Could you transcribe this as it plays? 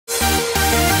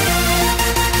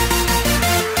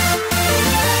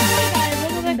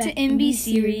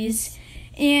series.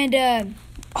 And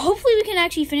hopefully we can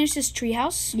actually finish this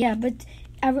treehouse. Yeah, but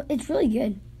it's really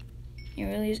good. It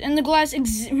really is. And the glass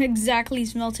exactly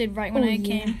melted right when I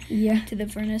came to the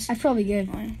furnace. That's probably good.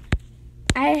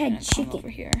 I had chicken. Over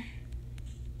here.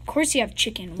 Of course you have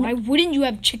chicken. Why wouldn't you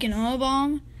have chicken,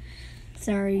 Bomb?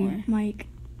 Sorry, Mike.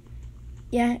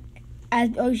 Yeah,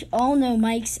 as we all know,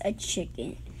 Mike's a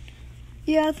chicken.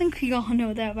 Yeah, I think we all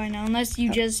know that by now. Unless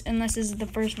this is the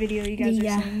first video you guys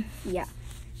are seeing. Yeah.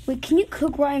 Wait, can you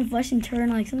cook rotten flesh and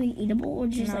turn like something eatable, or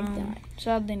just like that?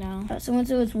 Sadly, no. So once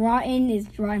it's rotten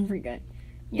for good.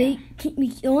 Yeah.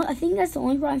 I think that's the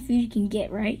only rotten food you can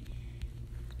get, right?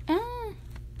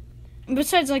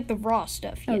 Besides like the raw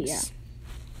stuff. Yes.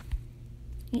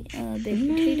 Oh yeah. Baked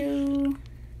potato.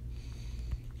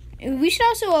 We should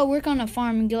also work on a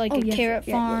farm and get like a carrot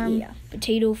farm,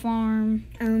 potato farm.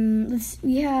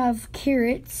 We have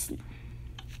carrots.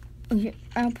 Okay,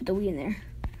 I'll put the wheat in there.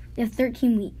 We have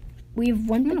 13 wheat. We have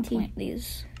one potato. Plant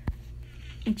these.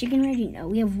 And chicken ready? No.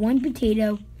 We have one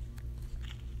potato.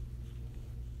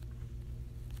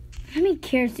 How many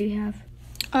carrots do you have?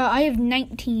 I have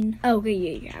 19. Oh, okay,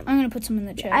 yeah. I'm gonna put some in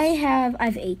the chest. I have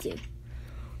 8 too.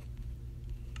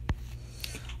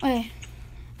 Okay.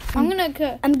 I'm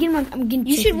getting.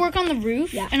 You chicken. should work on the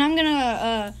roof. Yeah. And I'm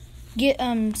gonna get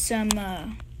some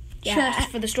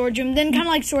chests for the storage room. Then kind of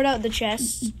like sort out the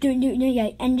chests.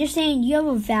 Yeah. And just saying, you have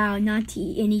a vow not to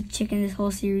eat any chicken this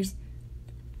whole series.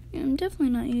 Yeah, I'm definitely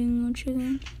not eating no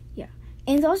chicken. Yeah.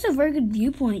 And it's also a very good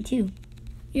viewpoint too.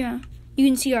 Yeah. You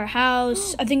can see our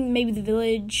house. I think maybe the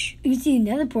village. You can see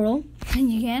another portal.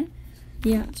 You can?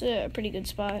 Yeah. It's a pretty good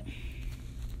spot.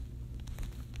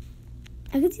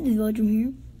 I can see the village from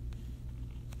here.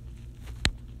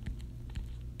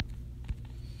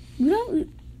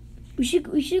 We should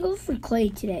go for clay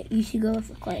today. You should go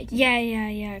for clay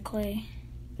today. Yeah, clay.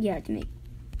 Yeah, to make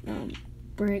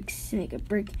bricks, to make a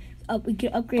brick. We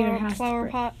could upgrade our house.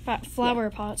 Flower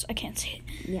pots. I can't see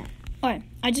it. Yeah. Alright,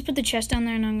 I just put the chest down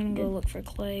there and I'm gonna go look for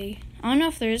clay. I don't know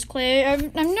if there is clay.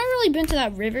 I've never really been to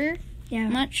that river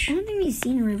much. I don't think we've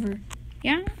seen a river.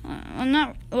 Yeah? I'm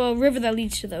not... Well, a river that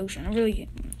leads to the ocean. A really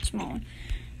small one.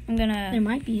 I'm gonna... There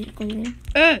might be clay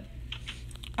there.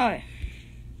 Alright.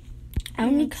 I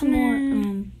need some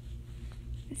more...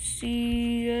 Let's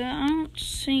see... I don't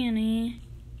see any.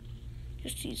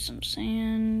 Just need some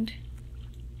sand.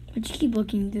 But you keep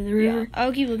looking through the river. Yeah,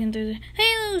 I'll keep looking through the... Hey,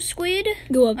 little squid!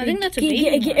 Go up. I think that's a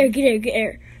baby Get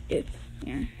air. Dude.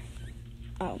 Yeah.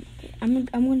 I'm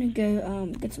gonna go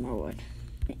get some more wood.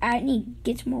 I need to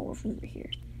get some more wood from over here.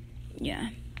 Yeah.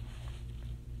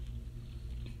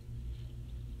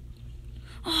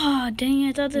 Oh, dang it.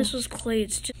 I thought this was clay.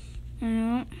 It's just...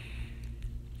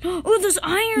 Oh, there's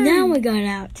iron! Now we got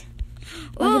out.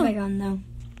 I'll get back on, though.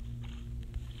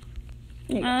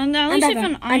 At least I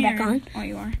found iron. I'm back on. Oh,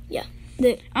 you are? Yeah.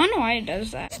 I don't know why it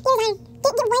does that.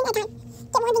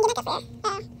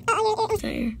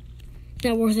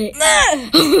 Not worth it.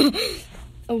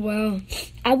 Oh wow.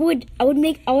 I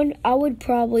would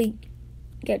probably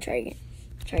try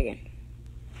again.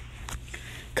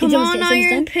 Come on,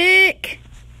 iron pick.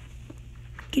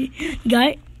 You got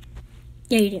it?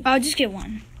 Yeah, you did. I'll just get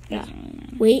one. Yeah.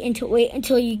 Wait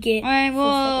until you get. Alright,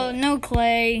 well, no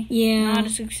clay. Yeah. Not a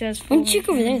successful. Why don't you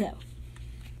go over there though?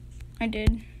 I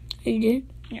did. Oh, you did?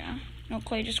 Yeah. No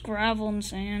clay, just gravel and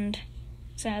sand.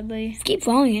 Sadly. Keep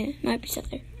following it. Might be stuff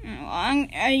there.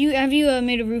 Have you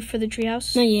made a roof for the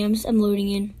treehouse? No, yeah, I'm loading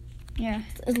in. Yeah.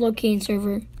 It's locating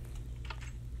server.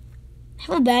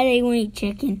 Have a bad day when you eat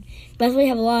chicken. That's why you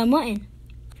have a lot of mutton.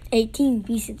 18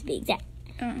 pieces to be exact.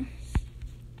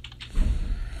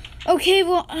 Okay,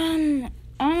 well, I'm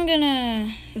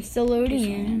still loading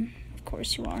in. Of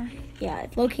course you are. Yeah,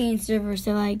 it's locating server,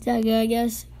 so like that, I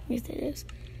guess. Yes, it is.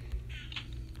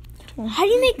 How do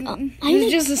you make?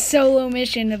 It's just a solo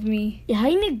mission of me. Yeah, how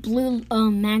do you make blue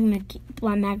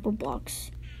magma blocks?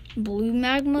 Blue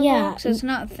magma blocks? That's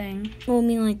not a thing. Well, I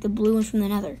mean like the blue ones from the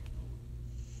Nether.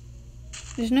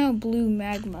 There's no blue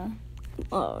magma.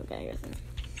 Oh, okay, I guess.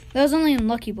 That was only in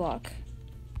Lucky Block.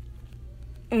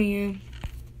 Oh yeah.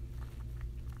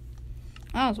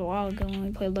 That was a while ago when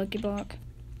we played Lucky Block.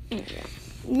 Yeah.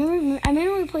 I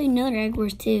remember we played another Egg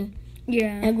Wars 2.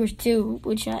 Yeah. Egg Wars 2,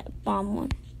 which I bombed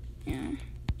one. Yeah.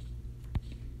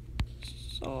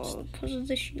 So, because of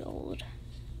the shield.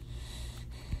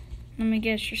 Let me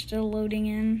guess, you're still loading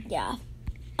in? Yeah.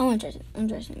 I'm interested.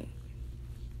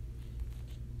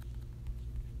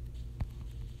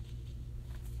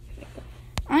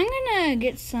 I'm gonna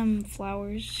get some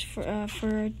flowers for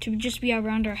to just be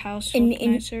around our house.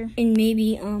 Nicer. And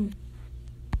maybe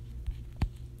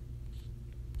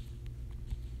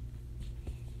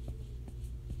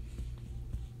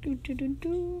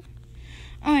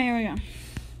Oh, here we go.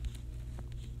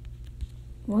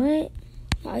 What?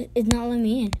 It's not letting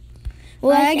me in.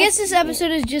 Well, I guess this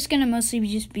episode is just gonna mostly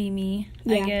just be me.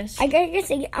 Yeah. I guess. I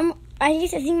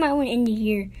think my one ended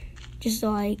here, just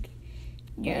like.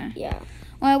 Yeah. Like, yeah.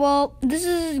 Well, this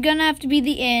is gonna have to be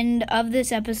the end of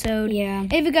this episode. Yeah.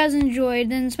 If you guys enjoyed,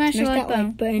 then smash the like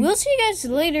button. We'll see you guys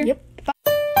later. Yep.